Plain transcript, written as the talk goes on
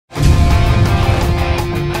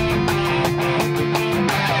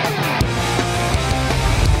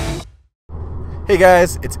Hey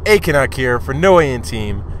guys, it's Canuck here for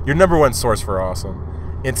noEHinTEAM, your #1 source for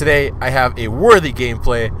awesome. And today I have a worthy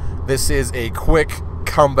gameplay. This is a quick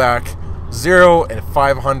comeback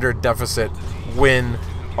 0-500 deficit win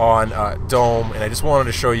on Dome, and I just wanted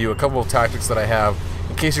to show you a couple of tactics that I have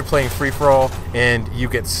in case you're playing free-for-all and you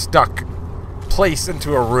get stuck, placed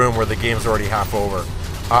into a room where the game's already half over.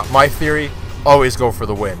 My theory, always go for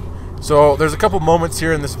the win. So there's a couple moments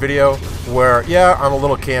here in this video where, yeah, I'm a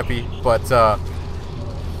little campy, but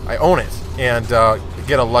I own it and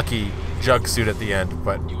get a lucky jug suit at the end,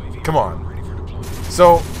 but come on.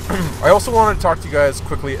 So I also wanted to talk to you guys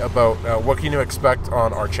quickly about what can you expect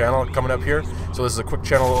on our channel coming up here. So this is a quick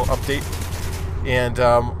channel update, and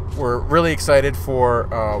we're really excited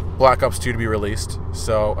for Black Ops 2 to be released.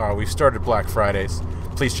 So we've started Black Fridays.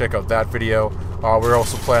 Please check out that video. We're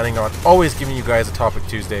also planning on always giving you guys a Topic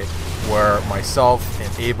Tuesday, where myself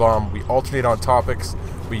and A-Bomb, we alternate on topics.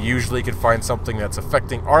 We usually can find something that's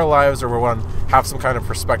affecting our lives, or we want to have some kind of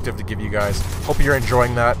perspective to give you guys. Hope you're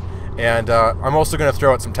enjoying that. And I'm also going to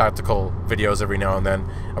throw out some tactical videos every now and then.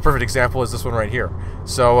 A perfect example is this one right here.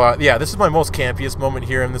 So yeah, this is my most campiest moment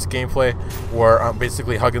here in this gameplay, where I'm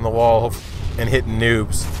basically hugging the wall and hitting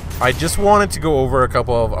noobs. I just wanted to go over a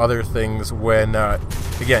couple of other things when,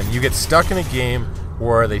 again, you get stuck in a game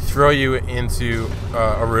where they throw you into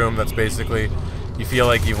a room that's basically, you feel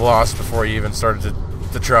like you've lost before you even started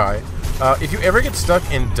to try. If you ever get stuck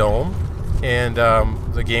in Dome and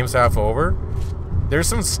the game's half over, there's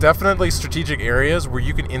some definitely strategic areas where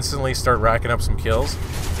you can instantly start racking up some kills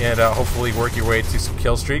and hopefully work your way to some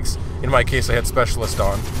kill streaks. In my case, I had Specialist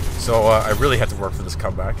on, so I really had to work for this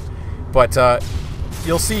comeback. But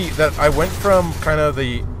you'll see that I went from kind of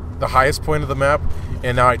the highest point of the map,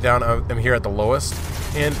 and now I'm here at the lowest.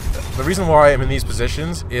 And the reason why I'm in these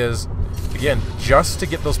positions is, again, just to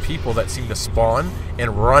get those people that seem to spawn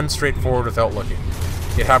and run straight forward without looking.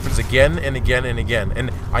 It happens again and again and again.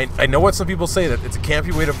 And I know what some people say, that it's a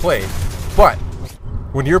campy way to play, but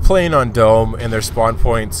when you're playing on Dome and there's spawn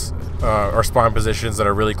points or spawn positions that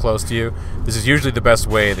are really close to you, this is usually the best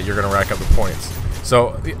way that you're going to rack up the points.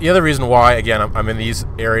 So the other reason why, again, I'm in these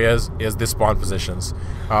areas is the spawn positions.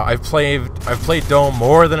 I've played Dome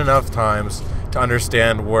more than enough times to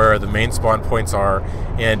understand where the main spawn points are,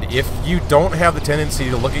 and if you don't have the tendency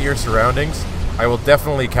to look at your surroundings, I will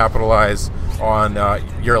definitely capitalize on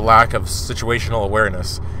your lack of situational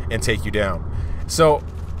awareness and take you down. So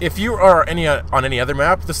if you are on any other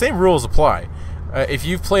map, the same rules apply. If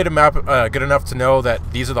you've played a map good enough to know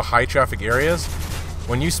that these are the high traffic areas,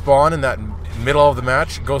 when you spawn in that middle of the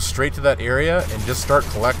match, go straight to that area and just start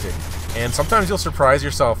collecting. And sometimes you'll surprise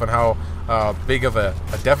yourself on how big of a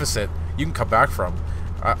deficit you can come back from.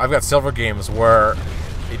 I've got several games where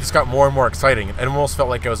it just got more and more exciting. It almost felt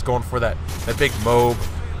like I was going for that big MOAB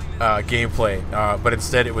gameplay, but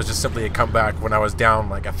instead it was just simply a comeback when I was down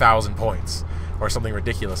like 1,000 points or something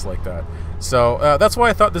ridiculous like that. So that's why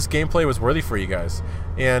I thought this gameplay was worthy for you guys.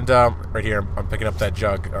 And right here, I'm picking up that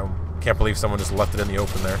jug. Can't believe someone just left it in the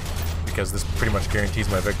open there, because this pretty much guarantees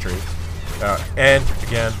my victory. And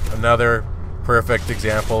again, another perfect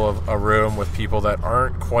example of a room with people that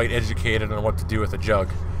aren't quite educated on what to do with a jug.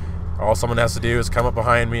 All someone has to do is come up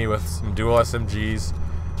behind me with some dual SMGs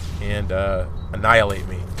and annihilate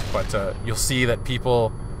me. But you'll see that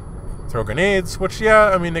people throw grenades, which, yeah,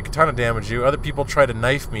 I mean, they can ton of damage you. Other people try to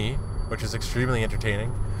knife me, which is extremely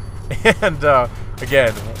entertaining. And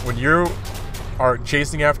again, when you are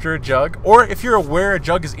chasing after a jug, or if you're aware a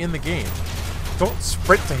jug is in the game, don't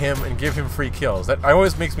sprint to him and give him free kills. That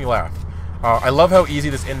always makes me laugh. I love how easy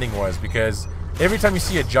this ending was, because every time you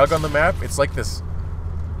see a jug on the map, it's like this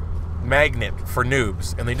magnet for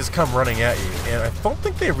noobs, and they just come running at you. And I don't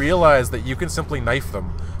think they realize that you can simply knife them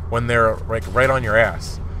when they're like right on your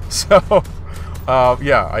ass. So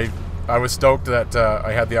yeah, I was stoked that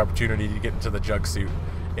I had the opportunity to get into the jug suit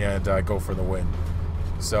and go for the win.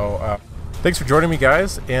 So thanks for joining me,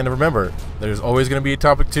 guys, and remember, there's always going to be a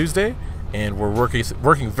Topic Tuesday, and we're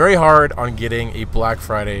working very hard on getting a Black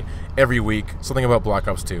Friday every week, something about Black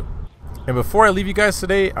Ops 2. And before I leave you guys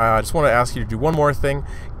today, I just want to ask you to do one more thing.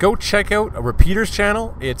 Go check out a Repeater's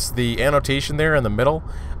channel. It's the annotation there in the middle.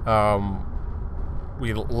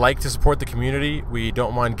 We like to support the community. We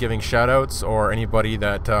don't mind giving shout-outs, or anybody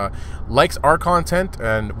that likes our content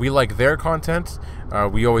and we like their content.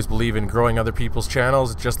 We always believe in growing other people's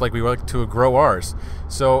channels, just like we like to grow ours.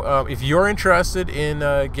 So if you're interested in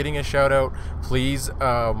getting a shout-out, please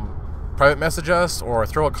private message us or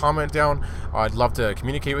throw a comment down. I'd love to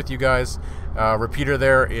communicate with you guys. Repeater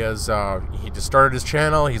there is, he just started his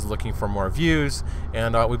channel. He's looking for more views,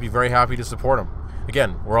 and we'd be very happy to support him.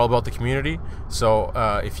 again, we're all about the community. So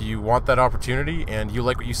if you want that opportunity and you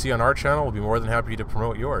like what you see on our channel, we'll be more than happy to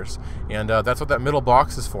promote yours. And that's what that middle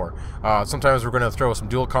box is for. Sometimes we're going to throw some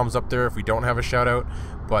dual comms up there if we don't have a shout out,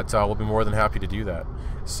 but we'll be more than happy to do that.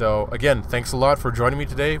 So again, thanks a lot for joining me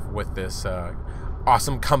today with this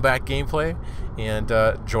awesome comeback gameplay, and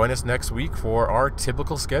join us next week for our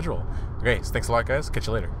typical schedule. Okay, so thanks a lot, guys. Catch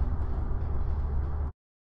you later.